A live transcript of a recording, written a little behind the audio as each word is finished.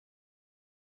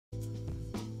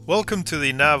Welcome to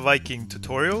the NAV Viking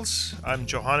tutorials. I'm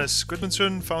Johannes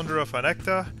Gudmundsson, founder of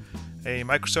Anecta, a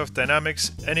Microsoft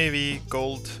Dynamics NAV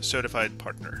Gold certified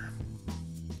partner.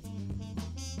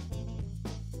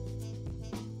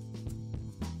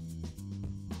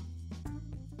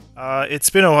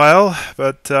 It's been a while,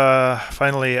 but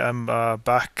finally I'm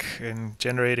back in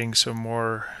generating some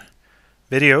more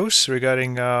videos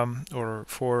regarding or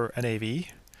for NAV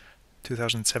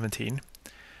 2017.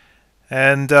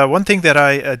 And one thing that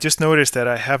I just noticed that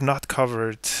I have not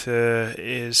covered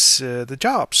is the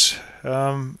jobs.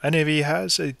 NAV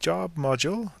has a job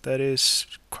module that is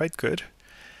quite good.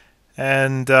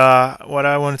 And what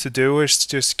I wanted to do is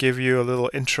just give you a little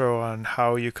intro on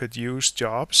how you could use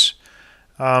jobs.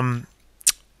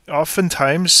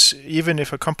 Oftentimes, even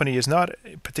if a company is not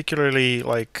particularly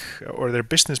or their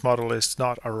business model is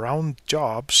not around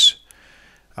jobs,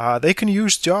 they can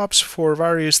use jobs for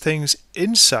various things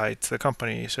inside the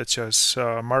company, such as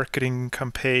marketing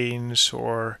campaigns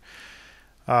or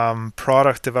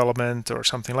product development or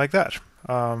something like that.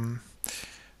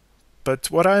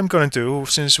 But what I'm going to do,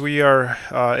 since we are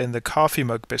in the coffee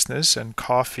mug business and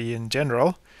coffee in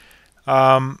general,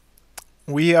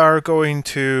 we are going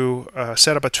to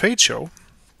set up a trade show.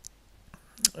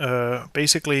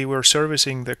 Basically, we're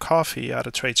servicing the coffee at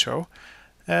a trade show,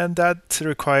 and that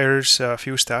requires a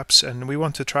few steps, and we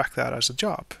want to track that as a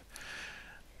job.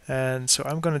 And so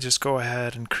I'm going to just go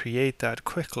ahead and create that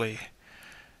quickly.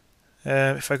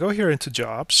 If I go here into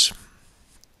jobs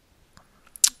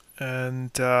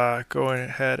and go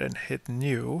ahead and hit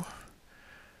new,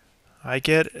 I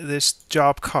get this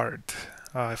job card.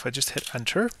 If I just hit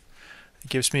enter, it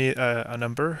gives me a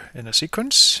number in a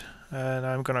sequence, and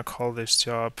I'm going to call this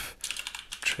job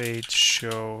Trade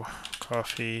Show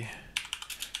Coffee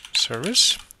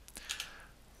Service.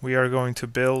 We are going to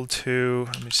build to,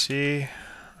 let me see,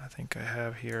 I think I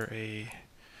have here a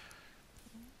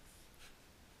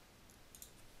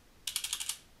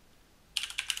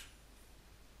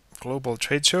global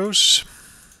trade shows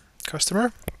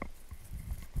customer.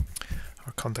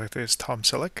 Our contact is Tom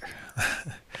Selleck.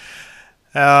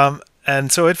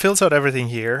 And so it fills out everything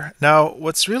here. Now,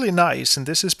 what's really nice, and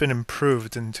this has been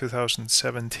improved in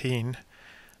 2017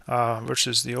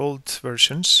 versus the old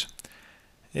versions,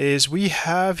 is we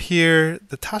have here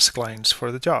the task lines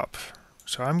for the job.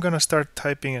 So I'm going to start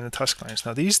typing in the task lines.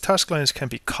 Now, these task lines can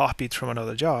be copied from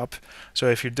another job. So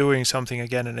if you're doing something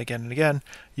again and again and again,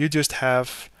 you just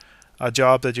have a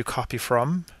job that you copy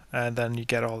from, and then you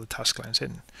get all the task lines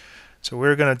in. So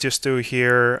we're going to just do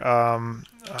here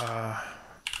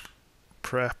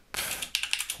prep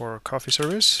for coffee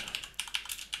service.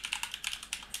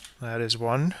 That is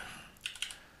one.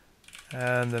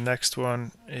 And the next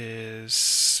one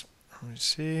is, let me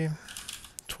see,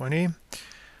 20. And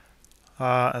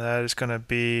that is going to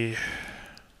be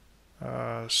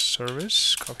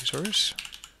service, coffee service.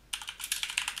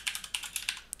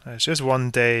 And it's just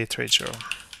 1 day trade show.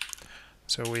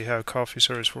 So we have coffee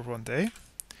service for 1 day.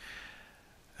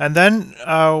 And then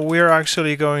we're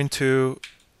actually going to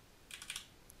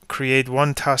create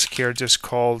one task here just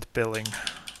called billing.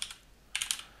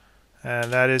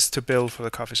 And that is to bill for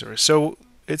the coffee service. So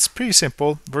it's pretty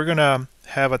simple. We're going to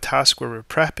have a task where we're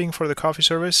prepping for the coffee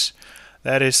service.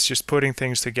 That is just putting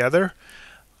things together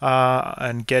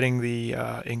and getting the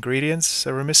ingredients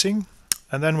that we're missing.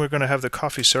 And then we're going to have the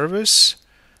coffee service,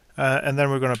 and then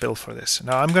we're going to bill for this.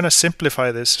 Now I'm going to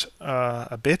simplify this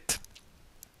a bit.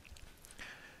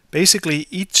 Basically,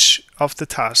 each of the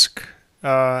tasks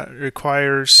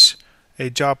requires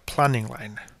a job planning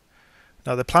line.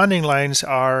 Now the planning lines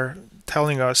are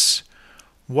telling us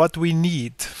what we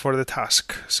need for the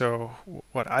task. So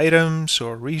what items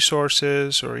or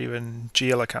resources or even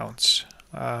GL accounts.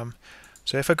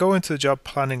 So if I go into the job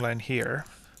planning line here,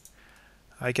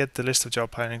 I get the list of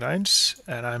job planning lines,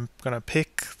 and I'm going to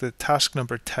pick the task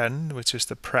number 10, which is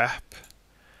the prep.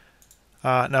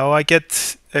 Now I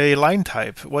get a line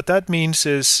type. What that means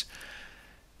is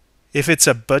if it's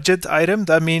a budget item,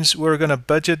 that means we're going to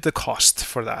budget the cost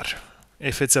for that.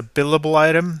 If it's a billable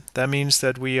item, that means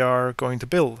that we are going to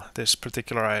bill this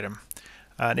particular item.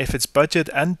 And if it's budget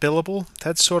and billable,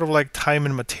 that's sort of like time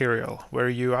and material, where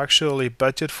you actually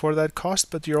budget for that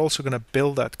cost, but you're also going to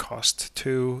bill that cost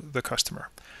to the customer.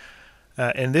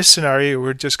 In this scenario,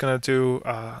 we're just going to do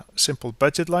simple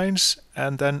budget lines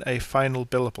and then a final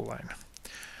billable line.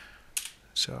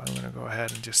 So I'm going to go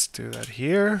ahead and just do that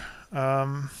here.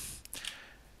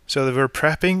 So that we're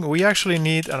prepping, we actually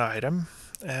need an item,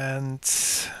 and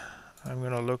I'm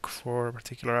going to look for a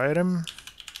particular item.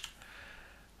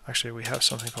 Actually, we have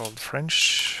something called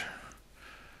French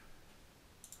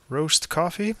roast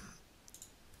coffee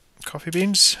coffee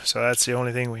beans. So that's the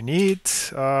only thing we need.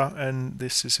 And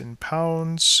this is in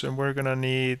pounds, and we're gonna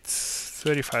need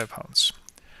 35 pounds.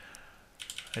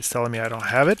 It's telling me I don't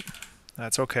have it.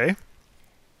 That's okay.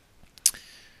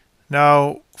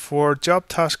 Now for job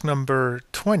task number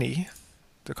 20,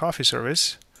 the coffee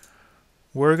service,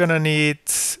 we're gonna need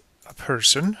a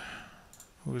person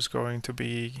who's going to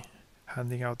be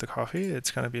handing out the coffee.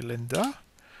 It's gonna be Linda,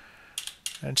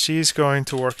 and she's going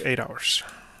to work 8 hours.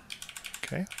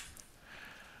 Okay.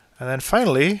 And then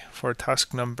finally, for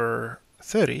task number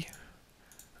 30,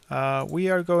 we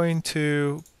are going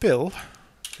to bill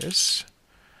this.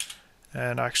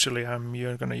 And actually,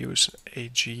 you're going to use a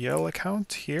GL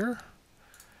account here.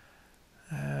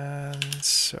 And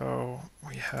so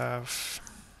we have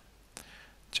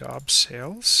job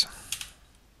sales.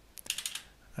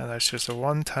 And that's just a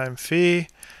one-time fee.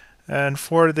 And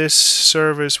for this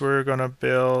service, we're going to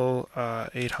bill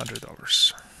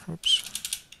 $800. Oops.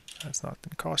 That's not in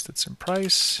cost, it's in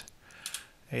price.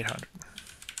 800.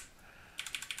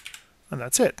 And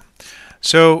that's it.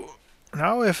 So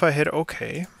now if I hit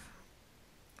OK,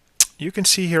 you can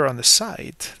see here on the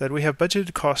side that we have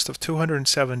budgeted cost of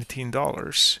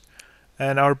 $217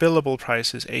 and our billable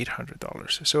price is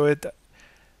 $800. So it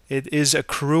is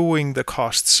accruing the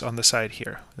costs on the side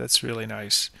here. That's really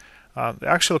nice. The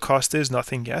actual cost is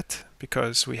nothing yet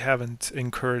because we haven't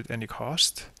incurred any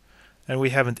cost and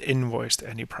we haven't invoiced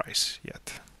any price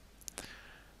yet.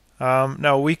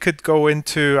 Now we could go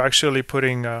into actually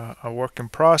putting a work in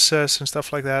process and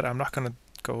stuff like that. I'm not going to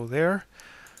go there.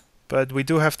 But we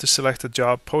do have to select a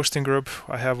job posting group.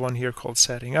 I have one here called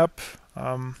setting up,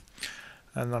 and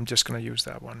I'm just going to use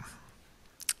that one.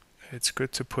 It's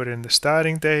good to put in the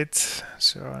starting date,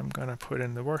 so I'm going to put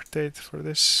in the work date for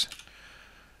this.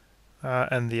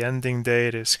 And the ending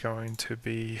date is going to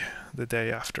be the day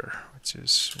after, which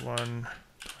is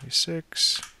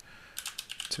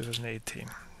 1/26/2018.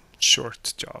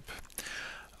 Short job.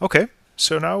 Okay,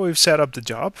 so now we've set up the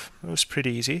job. It was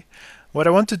pretty easy. What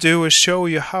I want to do is show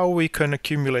you how we can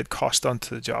accumulate cost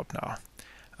onto the job now.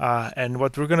 And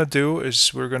what we're going to do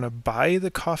is we're going to buy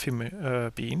the coffee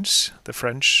beans, the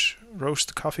French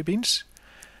roast coffee beans,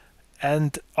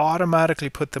 and automatically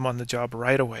put them on the job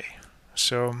right away.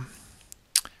 So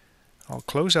I'll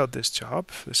close out this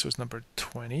job. This was number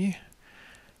 20.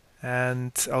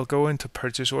 And I'll go into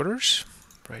purchase orders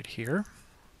right here.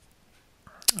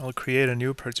 I'll create a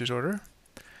new purchase order.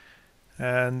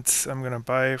 And I'm going to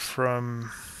buy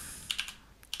from,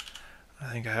 I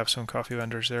think I have some coffee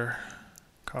vendors there,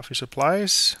 coffee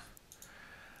supplies.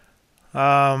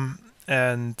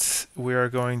 And we are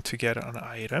going to get an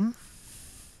item.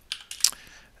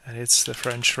 And it's the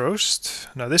French roast.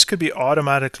 Now this could be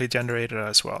automatically generated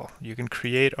as well. You can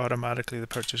create automatically the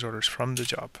purchase orders from the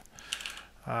job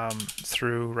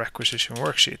through requisition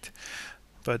worksheet.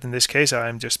 But in this case,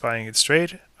 I'm just buying it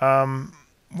straight.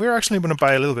 We're actually going to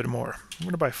buy a little bit more. I'm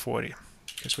going to buy 40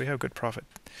 because we have good profit.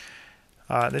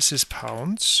 This is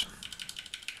pounds.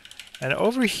 And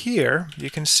over here, you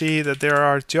can see that there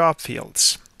are job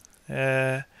fields.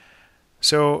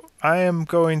 So I am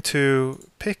going to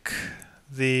pick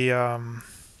the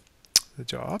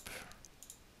job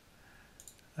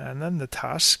and then the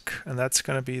task, and that's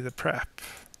going to be the prep.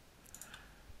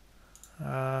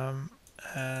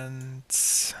 And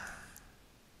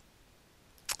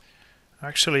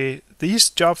actually, these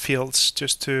job fields,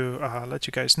 just to let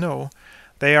you guys know,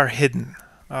 they are hidden.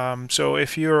 So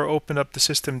if you open up the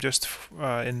system just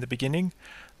in the beginning,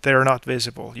 they're not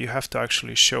visible. You have to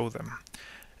actually show them.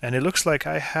 And it looks like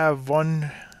I have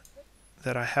one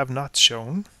that I have not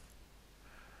shown.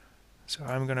 So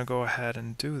I'm going to go ahead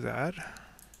and do that.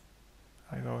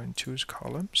 I go and choose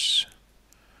columns.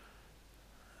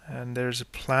 And there's a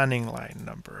planning line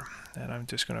number. And I'm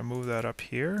just going to move that up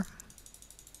here.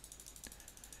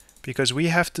 Because we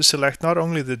have to select not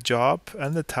only the job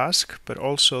and the task, but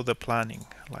also the planning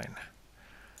line.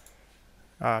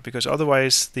 Because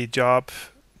otherwise the job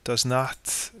does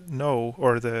not know,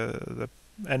 or the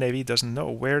NAV doesn't know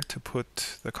where to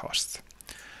put the cost.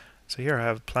 So here I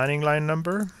have planning line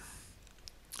number.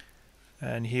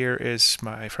 And here is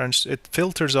my French. It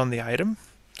filters on the item.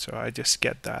 So I just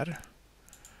get that.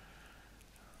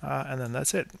 And then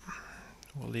that's it.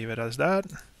 We'll leave it as that.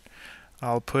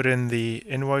 I'll put in the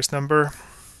invoice number,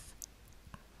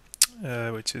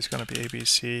 which is going to be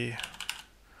ABC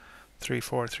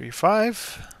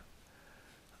 3435,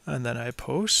 and then I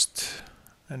post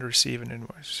and receive an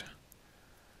invoice.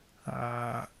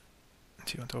 Do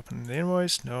you want to open the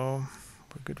invoice? No,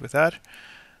 we're good with that.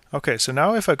 Okay, so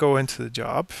now if I go into the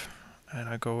job and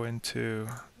I go into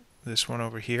this one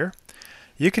over here,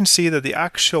 you can see that the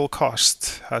actual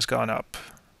cost has gone up.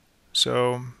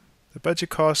 So the budget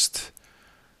cost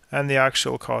and the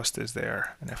actual cost is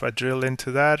there. And if I drill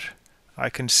into that,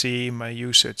 I can see my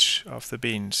usage of the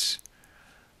beans.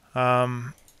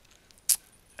 And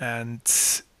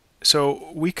so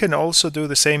we can also do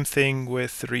the same thing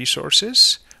with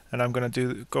resources, and I'm going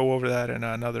to go over that in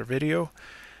another video.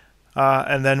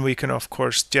 And then we can of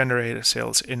course generate a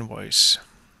sales invoice.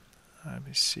 Let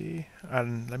me see,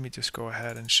 and let me just go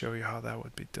ahead and show you how that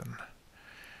would be done.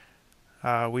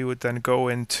 We would then go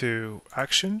into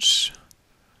actions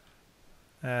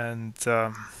and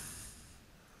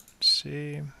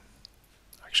see,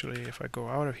 actually if I go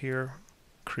out of here,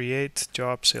 create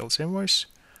job sales invoice,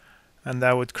 and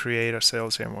that would create a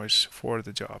sales invoice for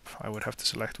the job. I would have to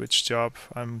select which job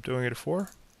I'm doing it for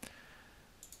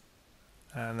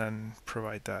and then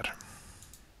provide that.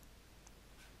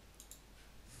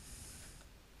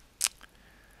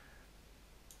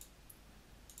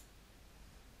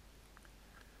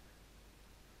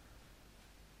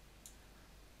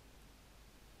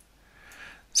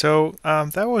 So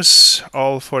that was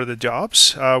all for the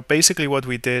jobs. Basically what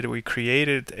we did, we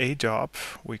created a job,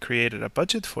 we created a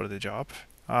budget for the job,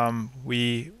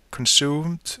 we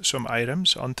consumed some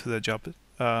items onto the job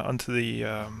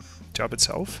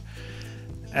itself,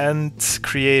 and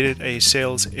created a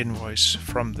sales invoice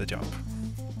from the job.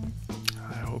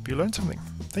 I hope you learned something.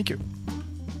 Thank you.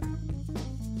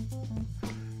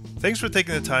 Thanks for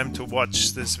taking the time to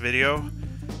watch this video.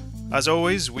 As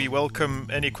always, we welcome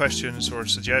any questions or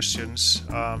suggestions,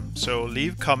 so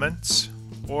leave comments,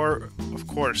 or of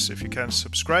course if you can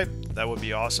subscribe, that would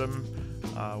be awesome.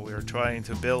 We are trying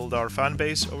to build our fan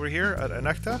base over here at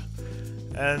Enecta,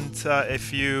 and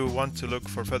if you want to look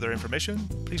for further information,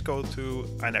 please go to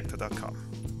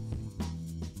enecta.com.